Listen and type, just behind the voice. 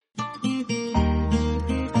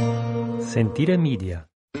Sentire Media.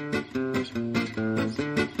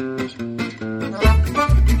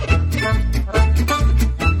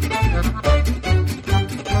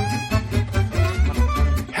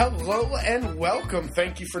 Hello and welcome.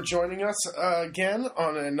 Thank you for joining us again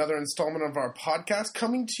on another installment of our podcast,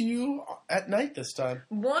 coming to you at night this time.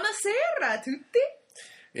 Buonasera a tutti.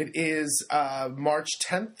 It is March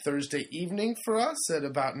 10th, Thursday evening for us at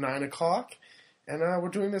about 9 o'clock. And we're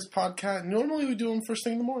doing this podcast. Normally we do them first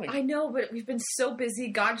thing in the morning. I know, but we've been so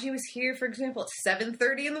busy. Gaji was here, for example, at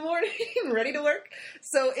 7:30 in the morning, ready to work.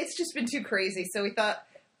 So it's just been too crazy. So we thought,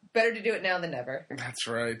 better to do it now than never. That's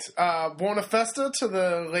right. Buona Festa to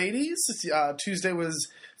the ladies. Tuesday was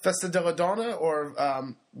Festa della Donna, or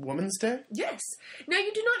Women's Day. Yes. Now,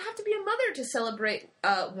 you do not have to be a mother to celebrate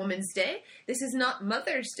Women's Day. This is not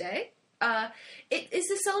Mother's Day. It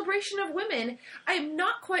is a celebration of women. I'm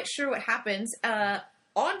not quite sure what happens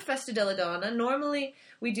on Festa della Donna. Normally,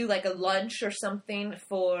 we do like a lunch or something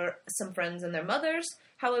for some friends and their mothers.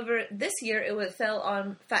 However, this year it fell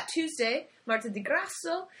on Fat Tuesday, Martedì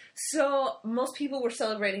Grasso, so most people were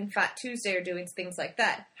celebrating Fat Tuesday or doing things like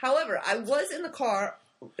that. However, I was in the car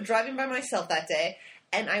driving by myself that day,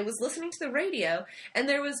 and I was listening to the radio, and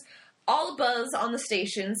there was all buzz on the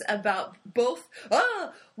stations about both,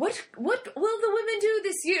 what will the women do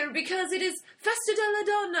this year, because it is Festa della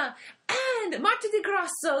Donna and Martedì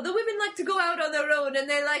Grasso. The women like to go out on their own, and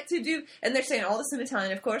they like to do, and they're saying all this in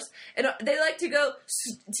Italian, of course, and they like to go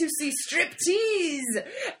to see striptease,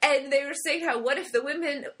 and they were saying how, what if the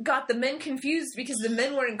women got the men confused because the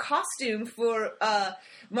men were in costume for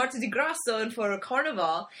Martedì Grasso and for a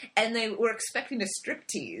carnival, and they were expecting a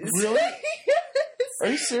striptease. Really? Yes. Are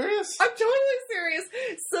you serious? I'm totally serious.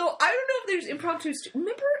 So, I don't know if there's impromptu...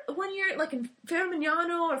 Remember one year, like in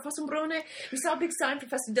Fermignano or Fossombrone, we saw a big sign for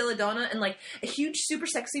Festa della Donna and like a huge super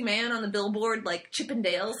sexy man on the billboard, like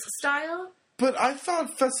Chippendales style? But I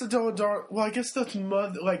thought Festa della Donna... Well, I guess that's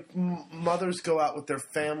mothers go out with their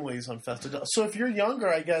families on Festa della... So if you're younger,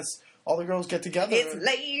 I guess all the girls get together. It's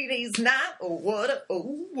ladies' night. Oh,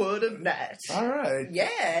 what a night. All right.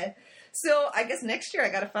 Yeah. So, I guess next year I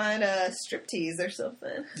gotta find a striptease or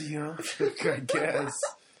something. Yeah, I guess.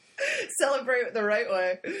 Celebrate it the right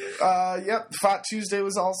way. Yep, Fat Tuesday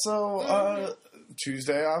was also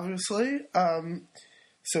Tuesday, obviously.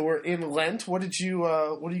 So we're in Lent. What are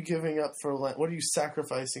you giving up for Lent? What are you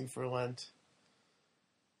sacrificing for Lent?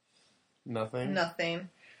 Nothing? Nothing.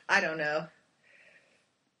 I don't know.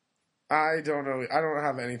 I don't know. I don't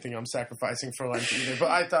have anything I'm sacrificing for Lent either,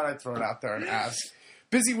 but I thought I'd throw it out there and ask.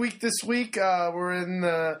 Busy week this week. We're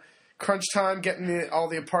in crunch time, getting all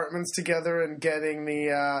the apartments together and getting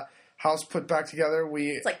the house put back together.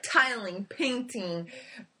 It's like tiling, painting,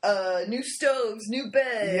 new stoves, new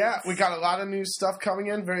beds. Yeah, we got a lot of new stuff coming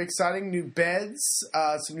in. Very exciting. New beds,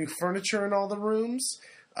 some new furniture in all the rooms,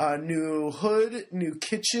 new hood, new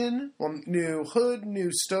kitchen, new hood,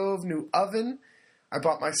 new stove, new oven. I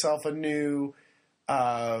bought myself a new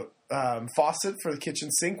faucet for the kitchen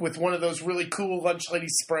sink with one of those really cool lunch lady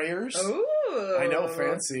sprayers. Ooh. I know,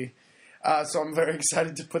 fancy. So I'm very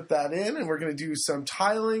excited to put that in, and we're going to do some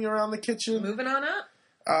tiling around the kitchen. Moving on up.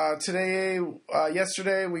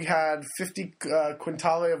 Yesterday we had 50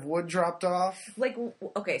 quintale of wood dropped off.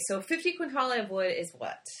 So 50 quintale of wood is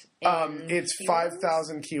what? It's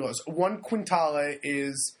 5,000 kilos. 1 quintale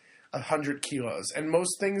is 100 kilos, and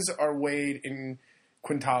most things are weighed in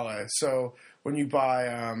quintale. So when you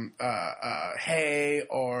buy hay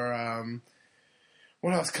or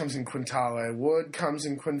what else comes in quintale? Wood comes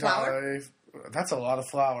in quintale. Flour? That's a lot of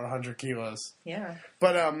flour, 100 kilos. Yeah.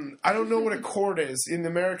 But I don't know what a cord is. In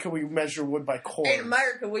America, we measure wood by cords. In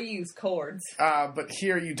America, we use cords. But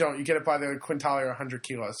here you don't. You get it by the quintale or 100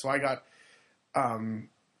 kilos. So I got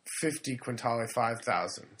 50 quintale,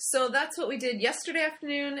 5,000. So that's what we did yesterday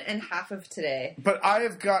afternoon and half of today. But I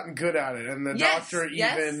have gotten good at it, and the doctor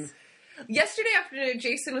even... Yesterday afternoon,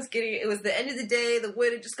 Jason was it was the end of the day, the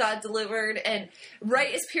wood had just got delivered, and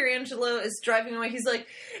right as Pierangelo is driving away, he's like,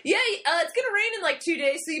 yeah, it's gonna rain in like 2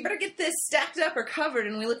 days, so you better get this stacked up or covered.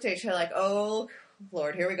 And we looked at each other like, oh,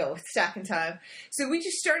 Lord, here we go, stacking time. So we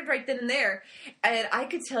just started right then and there, and I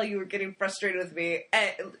could tell you were getting frustrated with me,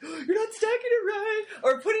 and you're not stacking it right,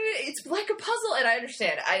 or putting it, it's like a puzzle, and I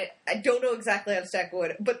understand. I don't know exactly how to stack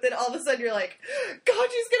wood, but then all of a sudden you're like,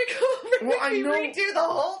 Gaji's gonna come over and redo the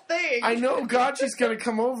whole thing. I know Gaji's gonna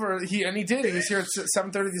come over, he did, he was here at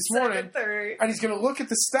 7:30 this morning, 7:30. And he's gonna look at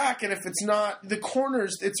the stack, and if it's not, the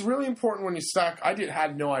corners, it's really important when you stack,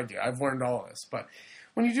 had no idea, I've learned all this, but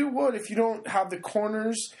when you do wood, if you don't have the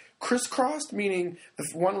corners crisscrossed, meaning the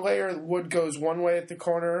one layer of wood goes one way at the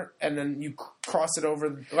corner, and then you cross it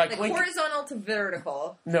over like horizontal to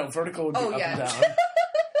vertical. No, vertical would be up and down.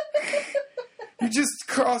 You just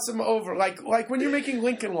cross them over, like when you're making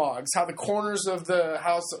Lincoln logs, how the corners of the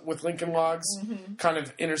house with Lincoln logs kind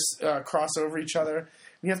of cross over each other.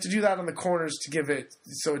 You have to do that on the corners to give it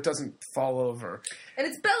so it doesn't fall over. And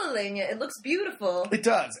it's bellowing. It looks beautiful. It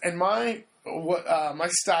does. And my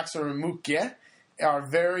stacks are mukye are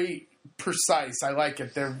very precise. I like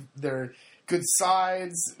it. They're good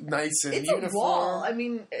sides, nice and uniform. It's a wall. I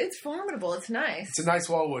mean, it's formidable. It's nice. It's a nice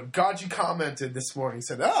wallwood. Gaji commented this morning,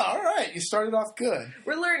 said, "Oh, all right, you started off good."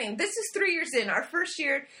 We're learning. This is 3 years in. Our first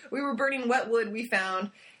year, we were burning wet wood we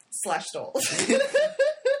found / stole.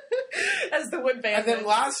 As the wood band. And then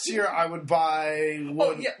last year, I would buy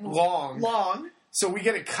wood long. So we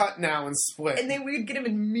get it cut now and split. And then we'd get them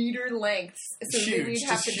in meter lengths. So huge, we'd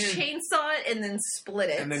have to chainsaw it and then split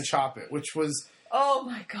it. And then chop it, which was... Oh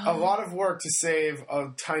my god! A lot of work to save a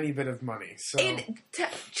tiny bit of money. So. And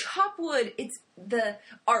chop wood, it's the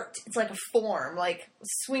art. It's like a form, like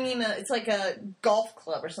swinging it's like a golf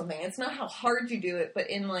club or something. It's not how hard you do it, but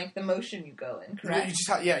in like the motion you go in. Correct?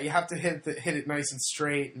 You have to hit it nice and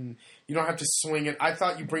straight, and you don't have to swing it. I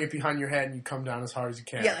thought you bring it behind your head and you come down as hard as you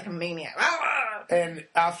can. Yeah, like a maniac. And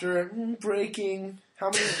after breaking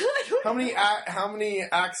how many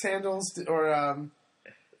axe handles or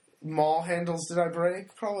maul handles did I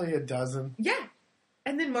break? Probably a dozen. Yeah.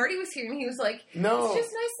 And then Marty was here and he was like, no, it's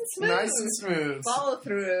just nice and smooth. Nice and smooth. Follow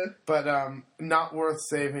through. But not worth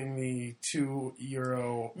saving the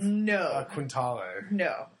 €2 quintale.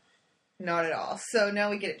 No. Not at all. So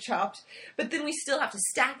now we get it chopped. But then we still have to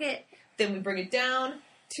stack it. Then we bring it down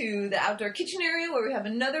to the outdoor kitchen area where we have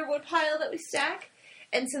another wood pile that we stack.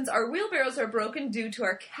 And since our wheelbarrows are broken due to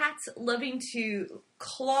our cats loving to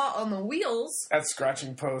claw on the wheels... At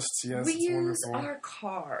scratching posts, yes, we use our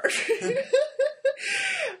car.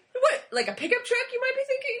 What, like a pickup truck, you might be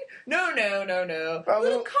thinking? No. A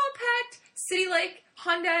little compact, city-like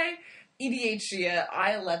Hyundai EDH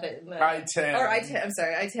i11. i10. Or i10, I'm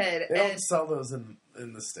sorry, i10. They don't sell those in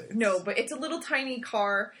the States. No, but it's a little tiny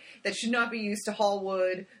car that should not be used to haul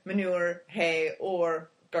wood, manure, hay, or...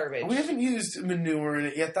 garbage. We haven't used manure in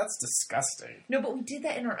it yet. That's disgusting. No, but we did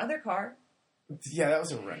that in our other car. Yeah, that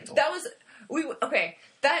was a rental. Okay,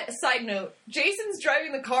 that side note, Jason's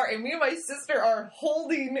driving the car and me and my sister are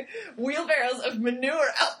holding wheelbarrows of manure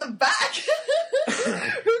out the back. Who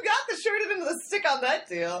got the short end of the stick on that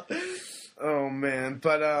deal? Oh, man.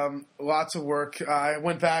 But lots of work. I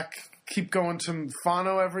went back, keep going to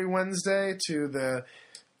Fano every Wednesday to the...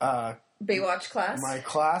 Baywatch class? My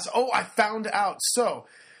class. Oh, I found out. So,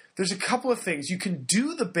 there's a couple of things. You can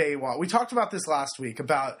do the Baywatch. We talked about this last week,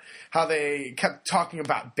 about how they kept talking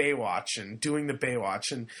about Baywatch and doing the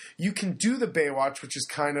Baywatch. And you can do the Baywatch, which is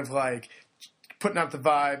kind of like putting out the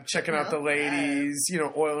vibe, checking out the ladies,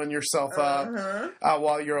 oiling yourself up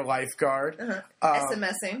while you're a lifeguard.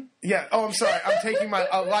 SMSing. Yeah. Oh, I'm sorry. I'm taking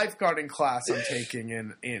a lifeguarding class I'm taking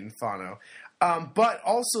in Fano. But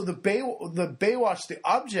also the Baywatch, the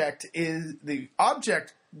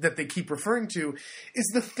object that they keep referring to is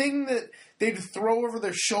the thing that they'd throw over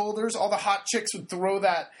their shoulders. All the hot chicks would throw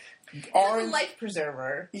that orange... It's a life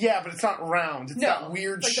preserver. Yeah, but it's not round. It's that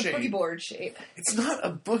weird shape. It's like a boogie board shape. It's not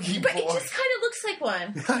a boogie board. But it just kind of looks like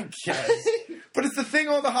one. I guess. But it's the thing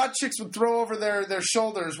all the hot chicks would throw over their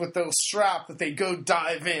shoulders with those strap that they go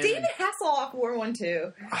dive in. David Hasselhoff wore one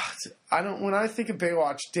too. When I think of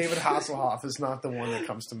Baywatch, David Hasselhoff is not the one that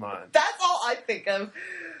comes to mind. That's all I think of.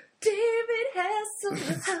 David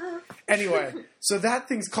Hasselhoff. Anyway, so that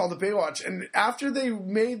thing's called a Baywatch, and after they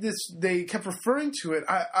made this, they kept referring to it.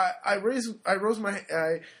 I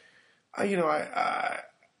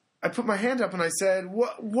put my hand up and I said,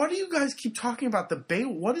 "What do you guys keep talking about the Bay?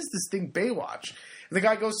 What is this thing Baywatch?" And the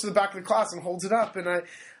guy goes to the back of the class and holds it up, and I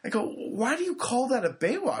go, "Why do you call that a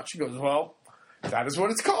Baywatch?" He goes, "Well, that is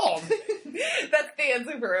what it's called." That's the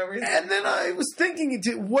answer for everything. And then I was thinking,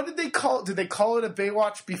 what did they call it? Did they call it a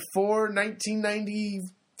Baywatch before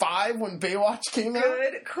 1995 when Baywatch came out?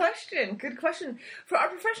 Good question. For our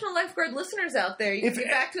professional lifeguard listeners out there, you can get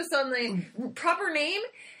back to us on the proper name.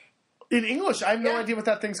 In English, I have no idea what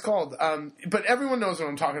that thing's called. But everyone knows what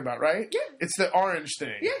I'm talking about, right? Yeah. It's the orange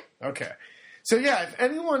thing. Yeah. Okay. So, yeah, if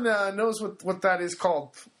anyone knows what that is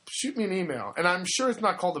called, shoot me an email. And I'm sure it's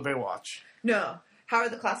not called a Baywatch. No. How are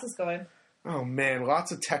the classes going? Oh, man,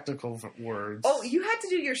 lots of technical words. Oh, you had to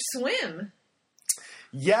do your swim.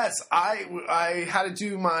 Yes, I had to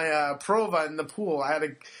do my prova in the pool. I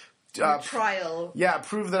had to... trial. Yeah,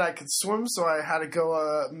 prove that I could swim, so I had to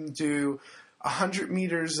go do 100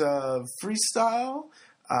 meters of freestyle,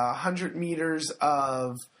 100 meters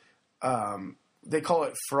of, they call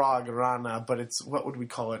it frog rana, but it's, what would we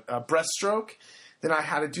call it? Breaststroke. Then I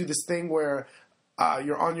had to do this thing where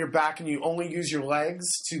you're on your back and you only use your legs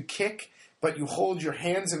to kick, but you hold your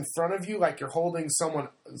hands in front of you like you're holding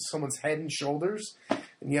someone's head and shoulders.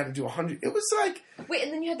 And you had to do 100. It was like... Wait,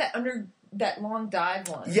 and then you had that long dive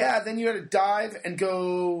one. Yeah, then you had to dive and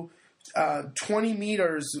go 20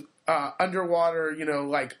 meters underwater,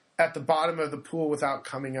 like at the bottom of the pool without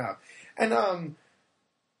coming up. And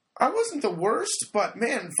I wasn't the worst, but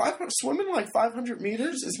man, swimming like 500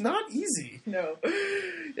 meters is not easy. No.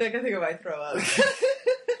 I think I might throw up.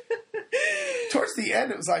 Towards the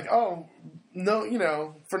end, it was like, oh,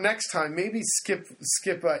 no, for next time, maybe skip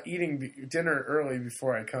eating dinner early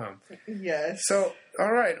before I come. Yes. So,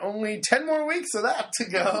 all right, only 10 more weeks of that to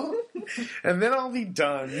go, and then I'll be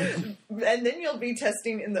done. And then you'll be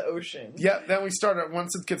testing in the ocean. Yeah, then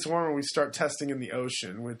once it gets warmer, we start testing in the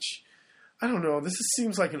ocean, which, I don't know, this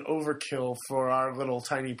seems like an overkill for our little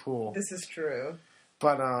tiny pool. This is true.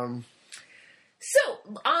 But, So,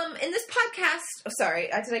 in this podcast... Oh, sorry,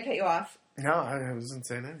 did I cut you off? No, I wasn't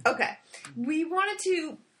saying anything. Okay. We wanted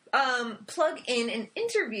to plug in an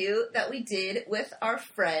interview that we did with our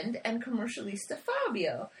friend and commercialista,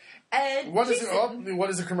 Fabio. And what is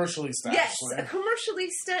a commercialista? Yes, actually? a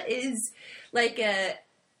commercialista is like a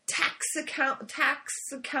tax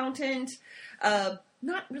accountant,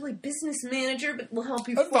 not really business manager, but will help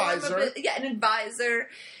you advisor. an advisor.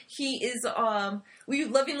 He is, we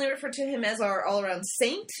lovingly refer to him as our all-around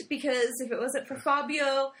saint, because if it wasn't for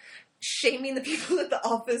Fabio shaming the people at the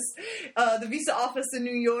office, the visa office in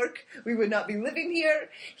New York, we would not be living here.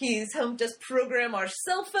 He's helped us program our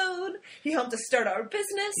cell phone. He helped us start our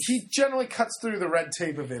business. He generally cuts through the red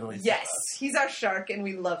tape of Italy. Yes, he's our shark, and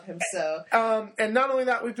we love him so. And not only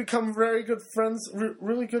that, we've become very good friends,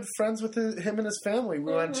 really good friends with him and his family.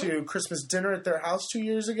 We went to Christmas dinner at their house 2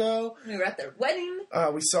 years ago. We were at their wedding.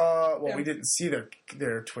 We didn't see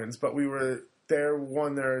their twins, but we were there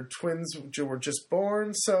when their twins were just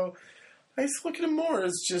born. So I just look at him more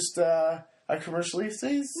as just a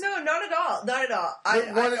commercialista. No, not at all. Not at all.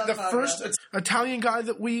 The first Italian guy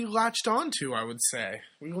that we latched onto, I would say.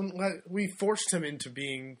 We forced him into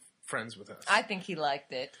being friends with us. I think he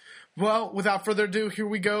liked it. Well, without further ado, here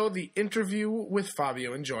we go. The interview with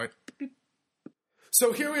Fabio. Enjoy.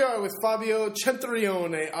 So here we are with Fabio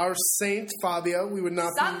Centurione, our Saint Fabio. We would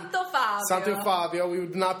not Santo Fabio. We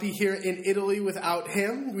would not be here in Italy without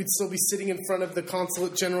him. We'd still be sitting in front of the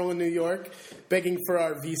Consulate General in New York, begging for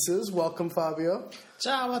our visas. Welcome, Fabio.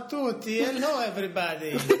 Ciao a tutti. Hello,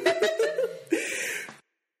 everybody.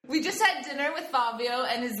 We just had dinner with Fabio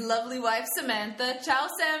and his lovely wife, Samantha. Ciao,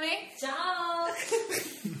 Sammy. Ciao.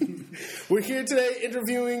 We're here today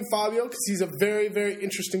interviewing Fabio because he's a very, very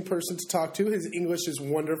interesting person to talk to. His English is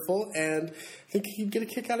wonderful, and I think he'd get a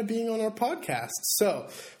kick out of being on our podcast. So,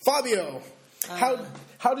 Fabio,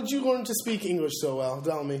 how did you learn to speak English so well?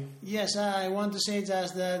 Tell me. Yes, I want to say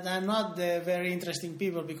just that I'm not the very interesting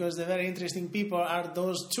people, because the very interesting people are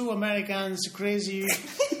those two Americans, crazy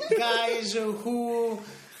guys who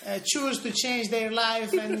choose to change their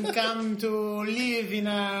life and come to live in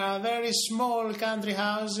a very small country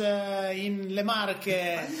house in Le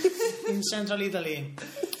Marche in central Italy.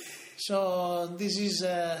 So this is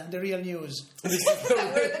the real news.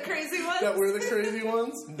 That we're the crazy ones? That we're the crazy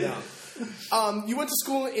ones? No. You went to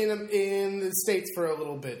school in the States for a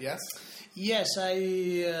little bit, yes? Yes,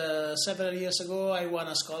 several years ago I won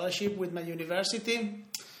a scholarship with my university.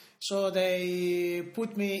 So they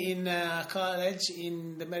put me in college,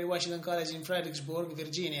 in the Mary Washington College in Fredericksburg,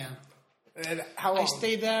 Virginia. And how long? I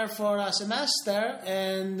stayed there for a semester,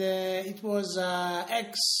 and it was an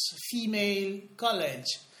ex-female college.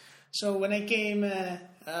 So when I came, it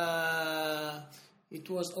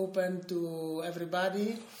was open to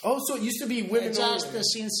everybody. Oh, so it used to be women just only.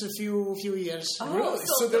 Since a few years. Oh, really?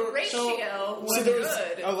 So the ratio was there was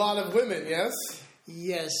good. a lot of women, yes?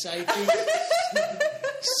 Yes, I think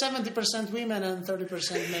 70% women and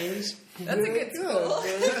 30% males. That's a good school.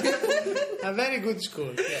 A very good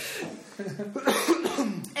school, yeah.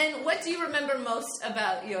 And what do you remember most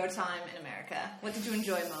about your time in America? What did you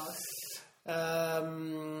enjoy most?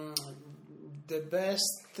 The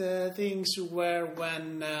best things were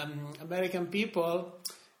when American people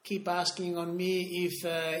keep asking on me if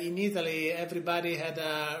in Italy everybody had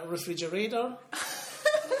a refrigerator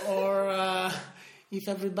or if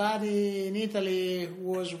everybody in Italy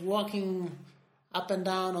was walking up and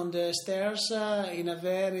down on the stairs in a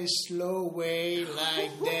very slow way,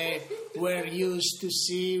 like they were used to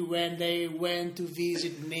see when they went to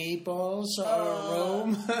visit Naples or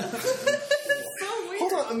Rome.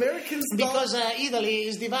 Hold on, Americans because Italy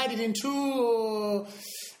is divided in two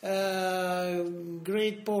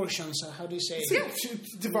great portions. How do you say?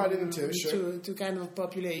 divided into Two kind of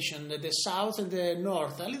population: the south and the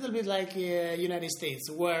north. A little bit like United States,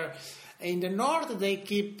 where in the north they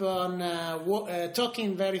keep on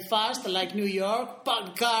talking very fast, like New York.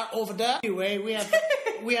 Park car over there. Anyway,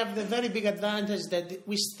 we have the very big advantage that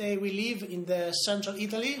we live in the central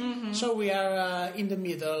Italy, so we are in the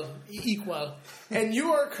middle, equal. And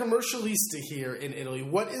you are a commercialista here in Italy.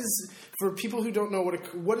 What is, for people who don't know,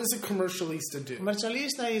 what does a commercialista do?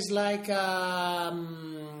 Commercialista is like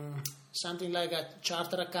something like a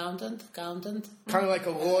chartered accountant. Kind of like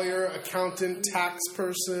a lawyer, accountant, tax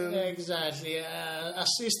person. Exactly.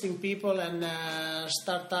 Assisting people and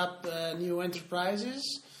start up new enterprises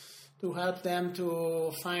to help them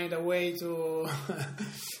to find a way to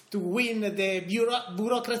to win the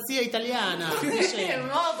burocrazia italiana.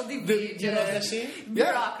 Molto difficile. Bureaucracy?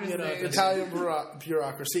 Bureaucracy. Italian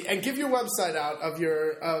bureaucracy. And give your website out of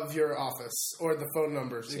your office or the phone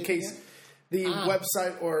numbers in case the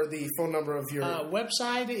website or the phone number of your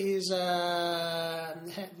website is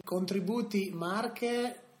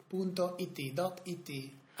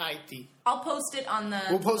contributi.marche.it. I'll post it on the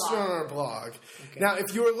We'll post blog. it on our blog. Okay. Now,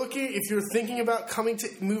 if you're thinking about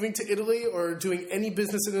moving to Italy or doing any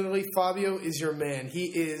business in Italy, Fabio is your man. He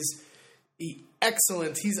is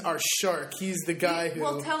excellent. He's our shark. He's the guy who...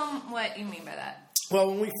 Well, tell them what you mean by that. Well,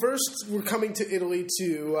 when we first were coming to Italy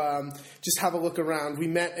to just have a look around, we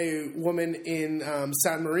met a woman in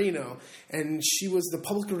San Marino, and she was the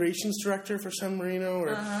public relations director for San Marino.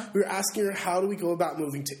 We were asking her, how do we go about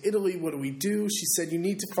moving to Italy? What do we do? She said, you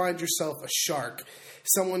need to find yourself a shark,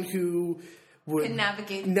 someone who would Can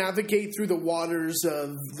navigate through the waters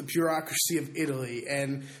of the bureaucracy of Italy.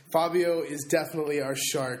 And Fabio is definitely our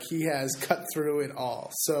shark. He has cut through it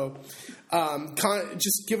all. So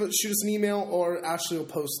just shoot us an email, or Ashley will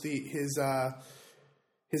post his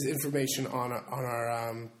information on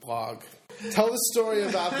our blog. Tell the story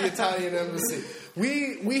about the Italian embassy.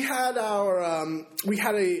 We had a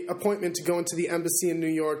appointment to go into the embassy in New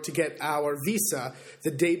York to get our visa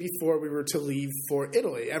the day before we were to leave for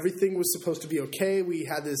Italy. Everything was supposed to be okay. We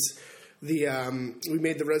had we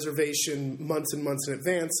made the reservation months and months in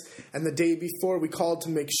advance, and the day before we called to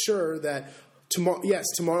make sure that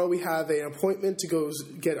tomorrow we have an appointment to go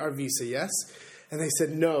get our visa. Yes. And they said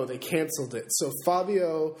no, they canceled it. So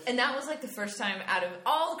Fabio... And that was like the first time out of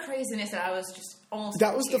all the craziness that I was just almost...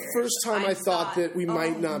 That was the first time I thought that we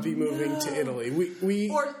might not be moving to Italy. We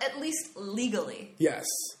or at least legally. Yes.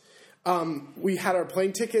 We had our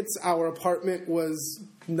plane tickets. Our apartment was...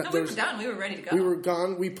 No, we were done. We were ready to go. We were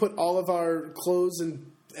gone. We put all of our clothes and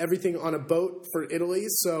everything on a boat for Italy,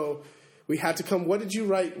 so we had to come. What did you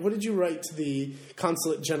write to the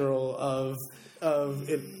Consulate General of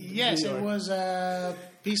Yes, it was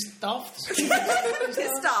pissed off.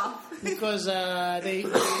 Pissed off. Because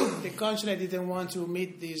the consulate didn't want to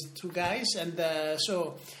meet these two guys, and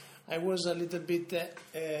so I was a little bit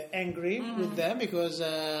angry with them, because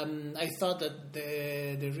I thought that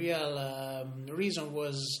the real reason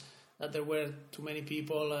was that there were too many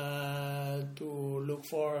people to look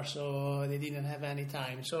for, so they didn't have any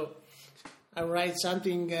time. So I write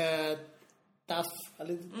something tough, a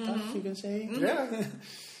little tough, you can say. Yeah.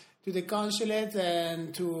 To the consulate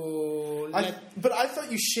and to... But I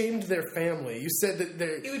thought you shamed their family. You said that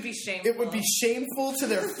it would be shameful. It would be shameful to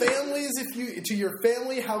their families to your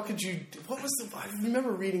family. How could you... I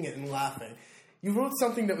remember reading it and laughing. You wrote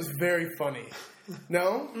something that was very funny.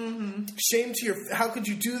 No? Mm-hmm. Shame to your... How could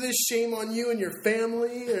you do this? Shame on you and your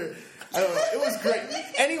family? Or... I don't know. It was great.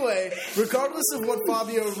 Anyway, regardless of what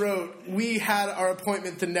Fabio wrote, we had our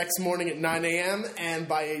appointment the next morning at 9 a.m. and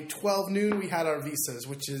by 12 noon we had our visas,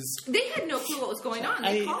 which is... They had no clue what was going on.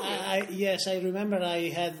 They called me. Yes, I remember I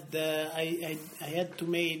had to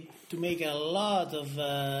make a lot of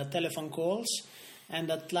telephone calls,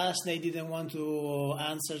 and at last they didn't want to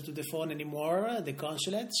answer to the phone anymore, the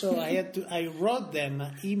consulate. So I wrote them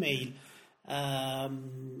an email, a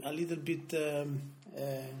little bit...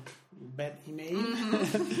 bad email.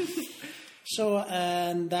 Mm-hmm. So,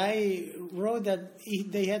 and I wrote that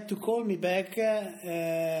they had to call me back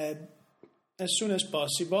as soon as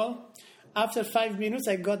possible. After 5 minutes,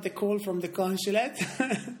 I got the call from the consulate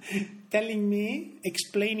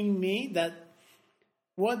explaining me that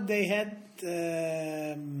what they had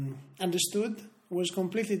understood was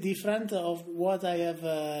completely different of what I have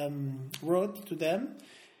wrote to them,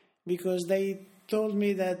 because they told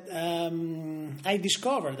me that I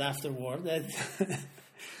discovered afterward that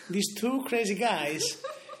these two crazy guys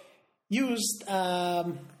used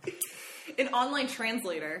an online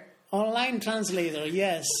translator. Online translator,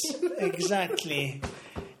 yes, exactly.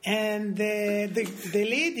 And the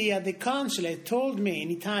lady at the consulate told me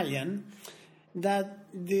in Italian that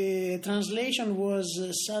the translation was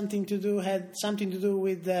had something to do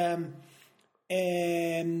with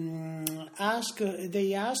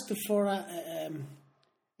they asked for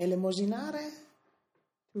elemosinare,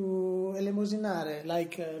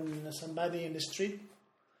 like somebody in the street.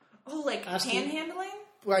 Oh, like panhandling?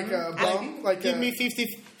 Like a bum? Give me 50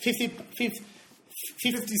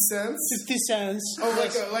 cents? 50 cents. Oh,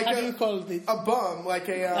 How do you call it? A bum, like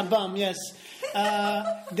a bum, yes.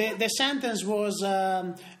 The sentence was,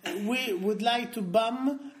 we would like to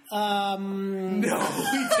bum. No,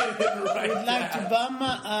 we didn't write We'd like to bum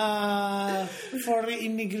for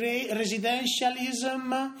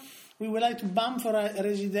residentialism. We would like to bum for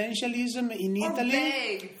residentialism in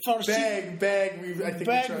Italy. Beg.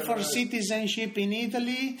 Beg for citizenship in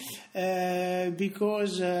Italy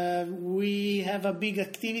because we have a big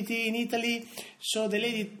activity in Italy. So the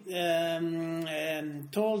lady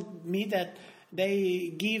told me that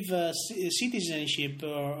they give citizenship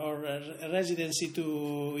or residency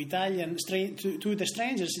to Italian to the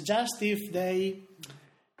strangers just if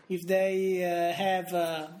they have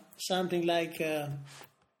something like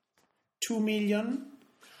 $2 million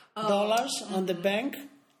on the bank.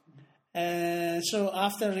 So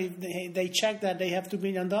after they check that they have $2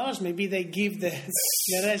 million, maybe they give the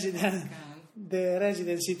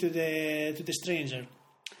residency to the stranger.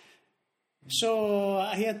 So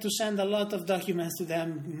I had to send a lot of documents to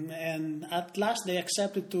them, and at last they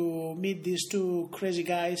accepted to meet these two crazy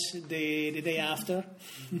guys the day after.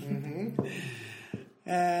 Mm-hmm.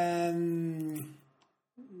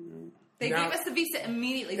 They gave us the visa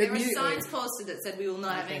immediately. There were signs posted that said we will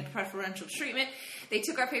not have any preferential treatment. They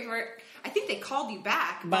took our paperwork. I think they called you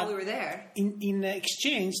back while we were there. In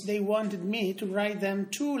exchange, they wanted me to write them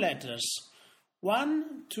 2 letters.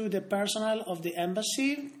 One to the personnel of the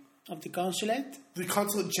embassy, of the consulate. The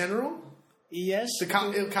consulate general? Yes.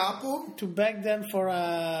 Il capo? To beg them for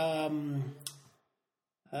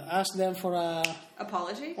ask them for a...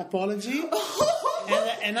 Apology?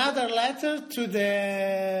 And another letter to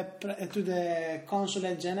the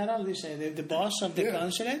consulate general, the boss of the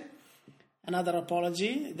consulate. Another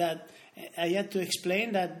apology that I had to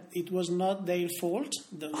explain that it was not their fault,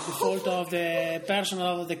 the fault of the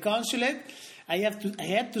personnel of the consulate. I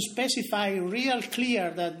had to specify real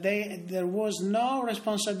clear that there was no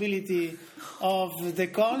responsibility of the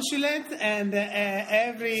consulate, and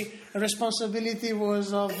every responsibility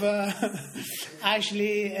was of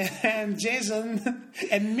Ashley and Jason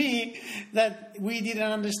and me, that we didn't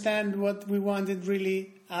understand what we wanted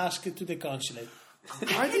really asked to the consulate.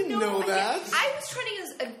 I didn't know that. I was trying to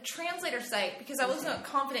use a translator site because I wasn't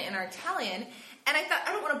confident in our Italian, and I thought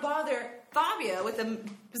I don't want to bother Fabio with a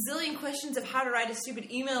bazillion questions of how to write a stupid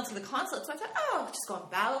email to the consulate. So I thought, just go on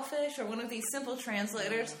Battlefish or one of these simple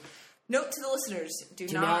translators. Note to the listeners: do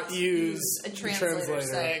not use a translator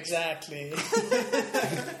site. Exactly.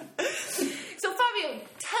 So Fabio,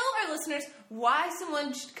 tell our listeners why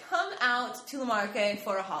someone should come out to La Marche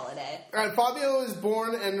for a holiday. All right, Fabio is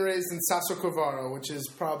born and raised in Sassocorvaro, which is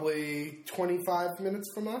probably 25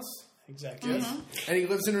 minutes from us. Exactly. Yes. And he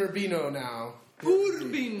lives in Urbino now.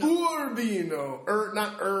 Urbino.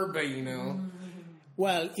 Not Urbino.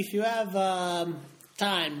 Well, if you have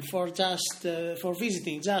time for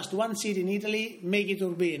visiting just one city in Italy, make it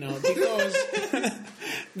Urbino, because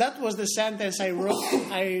that was the sentence I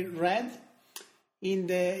read in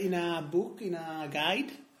a book, in a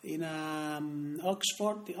guide, in the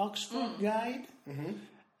Oxford guide. Mm-hmm.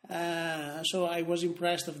 So I was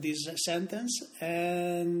impressed of this sentence,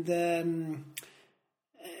 and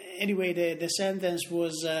anyway, the sentence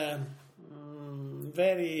was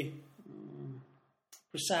very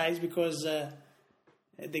precise, because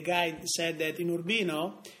the guide said that in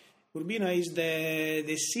Urbino is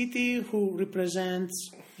the city who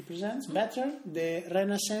represents better the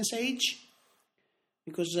Renaissance age,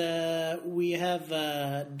 because we have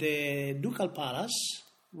the Ducal Palace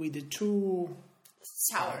with the 2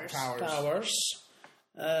 towers.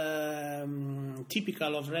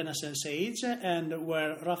 Typical of Renaissance age, and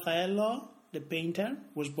where Raffaello, the painter,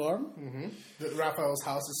 was born. Mm-hmm. Raphael's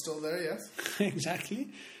house is still there, yes?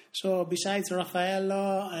 Exactly. So besides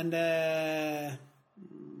Raffaello and how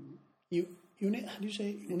do you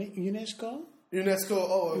say UNESCO?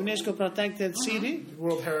 UNESCO protected city.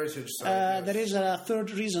 World Heritage Site. Yes. There is a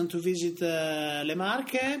third reason to visit Le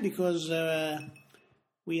Marche, because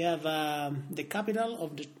we have the capital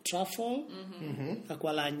of the truffle,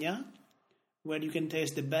 Acqualagna, where you can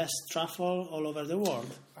taste the best truffle all over the world.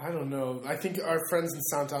 I don't know. I think our friends in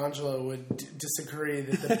Sant'Angelo would disagree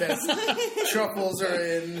that the best truffles are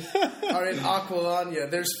in Aquilania.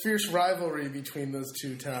 There's fierce rivalry between those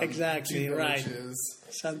two towns. Exactly, two right. villages.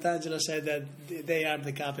 Sant'Angelo said that they are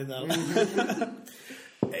the capital.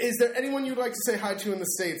 Is there anyone you'd like to say hi to in the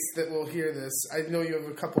States that will hear this? I know you have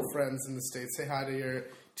a couple friends in the States. Say hi to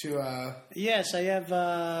Yes, I have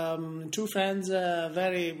two friends,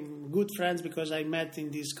 very good friends, because I met in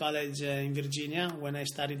this college in Virginia when I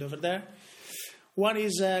studied over there. One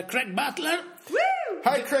is Craig Butler. Woo!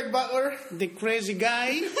 Hi, Craig Butler. The crazy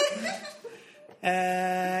guy.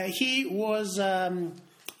 He was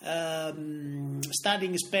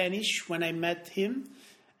studying Spanish when I met him.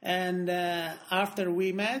 And after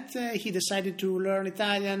we met, he decided to learn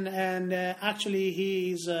Italian, and actually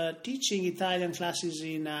he is teaching Italian classes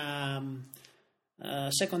in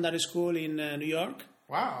secondary school in New York.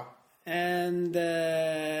 Wow. And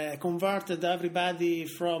converted everybody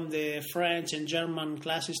from the French and German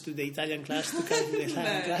classes to the Italian class to come to the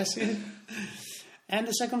Italian classes. And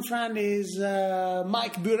the second friend is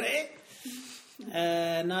Mike Buret,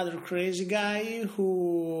 another crazy guy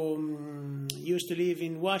who used to live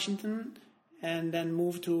in Washington and then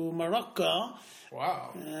moved to Morocco.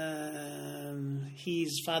 Wow.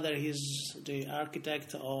 His father is the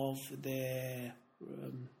architect of the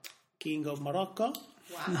King of Morocco.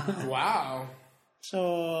 Wow. Wow.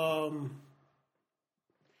 So...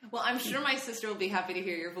 Well, I'm sure my sister will be happy to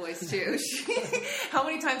hear your voice, too. How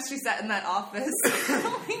many times she sat in that office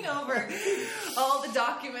going over all the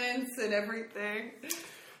documents and everything.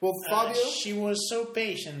 Well, Fabio... she was so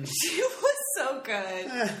patient. She was so good.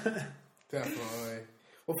 Definitely.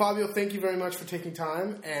 Well, Fabio, thank you very much for taking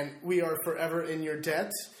time, and we are forever in your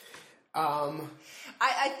debt.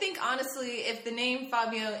 I think, honestly, if the name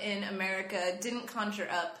Fabio in America didn't conjure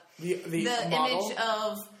up the image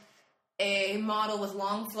of a model with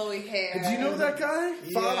long, flowy hair. Do you know that guy?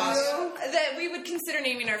 Yes. Fabio? That we would consider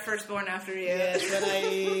naming our firstborn after you. Yes, when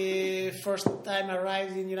I first time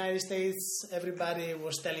arrived in the United States, everybody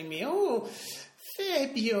was telling me, "Oh,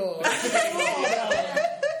 Fabio."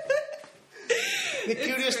 The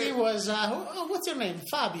curious thing was, what's your name?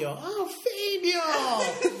 Fabio. Oh,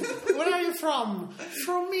 Fabio. Where are you from?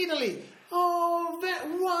 From Italy. Oh,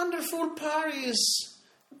 wonderful Paris.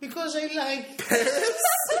 Because I like... Paris?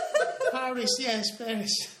 Paris, yes,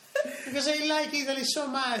 Paris. Because I like Italy so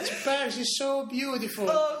much. Paris is so beautiful.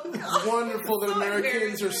 Oh, God. Wonderful that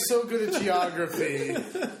Americans are so good at geography.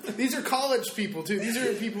 These are college people, too. These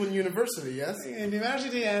are people in university, yes? In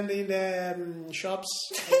university and in the shops,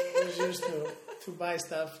 I was used to buy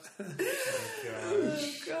stuff. Oh,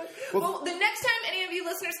 God. Well, the next time any of you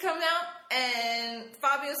listeners come out and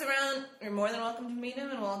Fabio's around, you're more than welcome to meet him,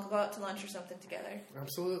 and we'll go out to lunch or something together.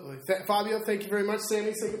 Absolutely. Fabio, thank you very much.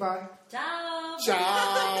 Sammy, say goodbye. Ciao.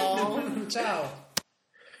 Ciao. Ciao.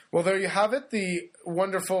 Well, there you have it. The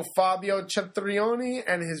wonderful Fabio Centurioni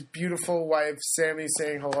and his beautiful wife, Sammy,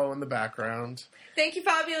 saying hello in the background. Thank you,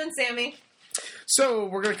 Fabio and Sammy. So,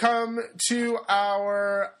 we're going to come to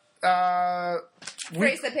our...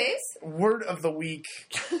 Phrase that pays? Word of the week.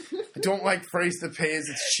 I don't like phrase that pays.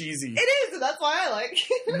 It's cheesy. It is, and that's why I like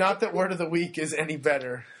it. Not that word of the week is any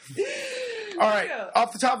better. All right,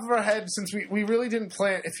 off the top of our head, since we really didn't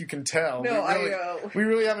plan, if you can tell. No, I know. We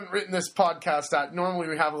really haven't written this podcast out. Normally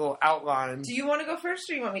we have a little outline. Do you want to go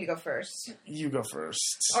first, or you want me to go first? You go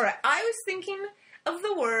first. All right, I was thinking of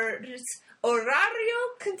the words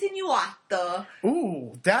orario continuato.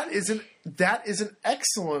 Ooh, that is an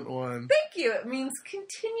excellent one. Thank you. It means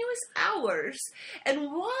continuous hours.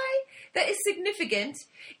 And why that is significant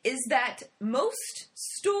is that most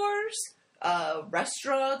stores,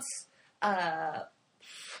 restaurants,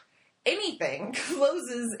 anything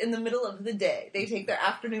closes in the middle of the day. They take their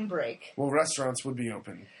afternoon break. Well, restaurants would be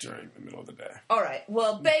open during the middle of the day. All right.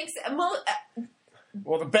 Well, banks...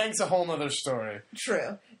 Well, the bank's a whole nother story.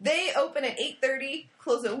 True. They open at 8:30,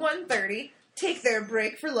 close at 1:30, take their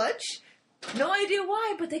break for lunch. No idea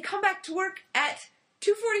why, but they come back to work at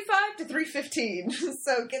 2:45 to 3:15.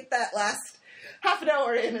 So get that last half an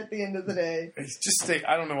hour in at the end of the day.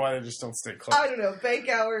 I don't know why they just don't stay closed. I don't know. Bank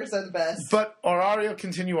hours are the best. But orario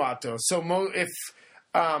continuato. So if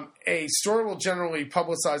a store will generally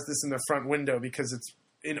publicize this in their front window, because it's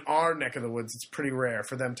in our neck of the woods, it's pretty rare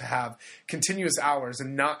for them to have continuous hours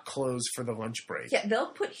and not close for the lunch break. Yeah,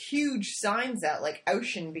 they'll put huge signs out, like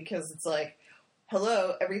Ocean, because it's like,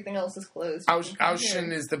 hello, everything else is closed.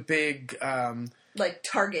 Ocean is the big... like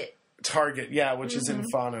Target. Target, yeah, which is in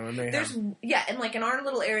Fano. And and like in our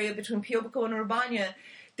little area between Piobico and Urbana,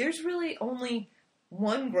 there's really only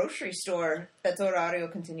one grocery store that's horario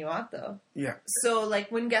continuato. Yeah. So, like,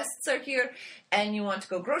 when guests are here and you want to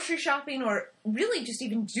go grocery shopping or really just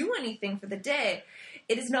even do anything for the day,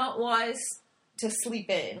 it is not wise to sleep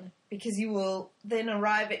in because you will then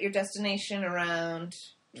arrive at your destination around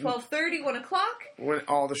 12:30, 1 o'clock. When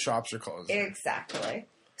all the shops are closed. Exactly.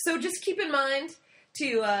 So just keep in mind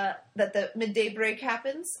that the midday break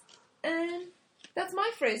happens, and that's my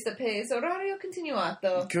phrase that pays horario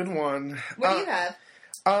continuato. Good one. What do you have?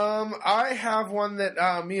 I have one that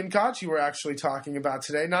me and Gachi were actually talking about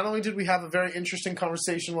today. Not only did we have a very interesting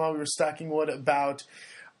conversation while we were stacking wood about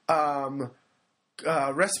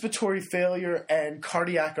respiratory failure and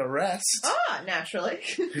cardiac arrest. Naturally.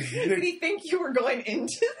 Did he think you were going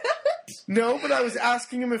into that? No, but I was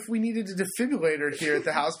asking him if we needed a defibrillator here at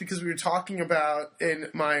the house because we were talking about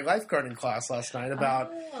in my lifeguarding class last night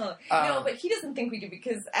about... no, but he doesn't think we do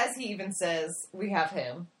because, as he even says, we have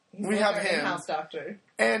him. We have him. In-house doctor.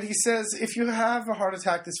 And he says, if you have a heart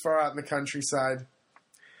attack this far out in the countryside,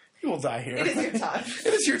 you will die here. It is your time.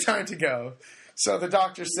 It is your time to go. So the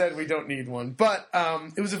doctor said we don't need one. But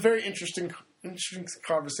it was a very interesting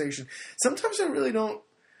conversation. Sometimes I really don't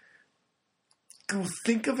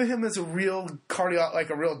think of him as a real like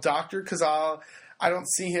a real doctor, because I don't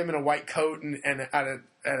see him in a white coat and at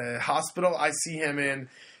a hospital. I see him in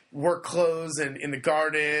work clothes and in the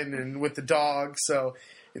garden and with the dog. So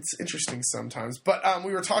it's interesting sometimes. But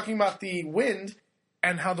we were talking about the wind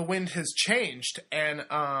and how the wind has changed. And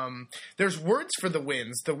there's words for the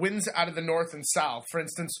winds out of the north and south. For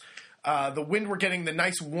instance, the wind we're getting, the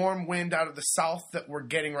nice warm wind out of the south that we're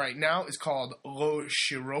getting right now is called lo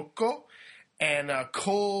scirocco. And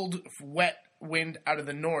cold, wet wind out of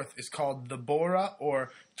the north is called the bora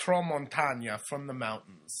or tramontana from the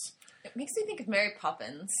mountains. It makes me think of Mary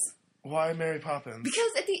Poppins. Why Mary Poppins?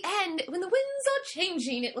 Because at the end, when the winds are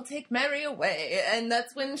changing, it will take Mary away. And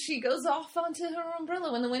that's when she goes off onto her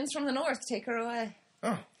umbrella when the winds from the north take her away.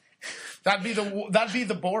 Oh. That'd be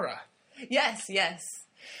the bora. Yes, yes.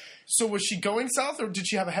 So was she going south or did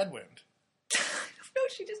she have a headwind? No,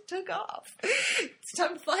 she just took off. It's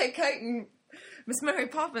time to fly a kite and Miss Mary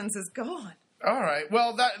Poppins is gone. All right.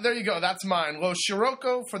 Well, there you go. That's mine. Lo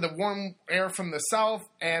scirocco for the warm air from the south,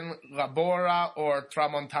 and la bora or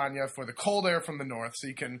tramontana for the cold air from the north. So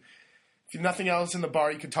you can, if you're nothing else in the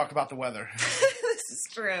bar, you can talk about the weather. This is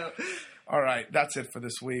true. All right. That's it for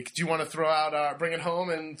this week. Do you want to bring it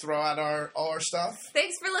home and throw out all our stuff?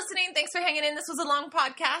 Thanks for listening. Thanks for hanging in. This was a long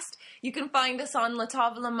podcast. You can find us on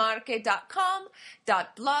latavolamarque.com,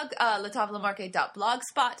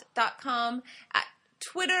 latavolamarque.blogspot.com, at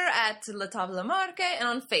Twitter at La Tavola Marque, and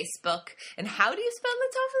on Facebook. And how do you spell La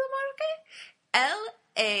Tavola Marque?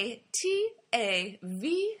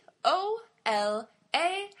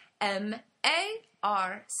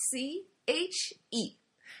 LATAVOLAMARCE.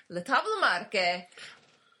 La Tavola Marque.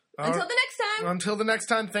 Until the next time. Until the next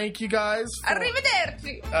time. Thank you guys.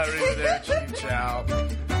 Arrivederci. Arrivederci. Ciao.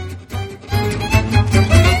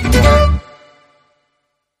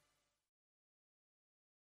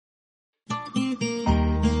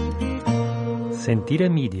 Sentire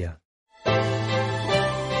Media.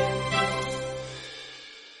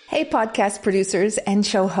 Hey, podcast producers and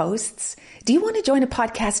show hosts. Do you want to join a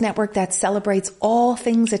podcast network that celebrates all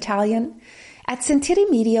things Italian? At Sentire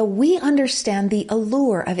Media, we understand the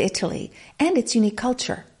allure of Italy and its unique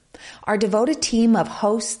culture. Our devoted team of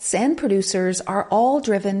hosts and producers are all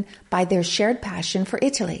driven by their shared passion for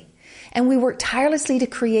Italy. And we work tirelessly to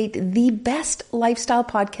create the best lifestyle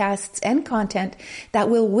podcasts and content that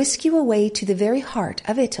will whisk you away to the very heart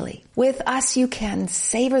of Italy. With us, you can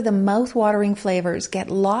savor the mouth-watering flavors, get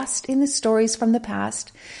lost in the stories from the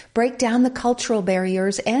past, break down the cultural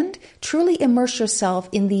barriers, and truly immerse yourself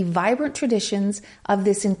in the vibrant traditions of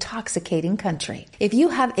this intoxicating country. If you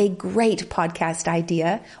have a great podcast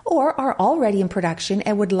idea or are already in production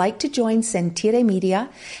and would like to join Sentire Media,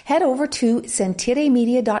 head over to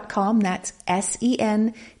sentiremedia.com, that's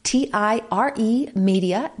SENTIRE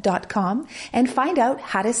media.com, and find out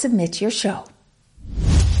how to submit your show.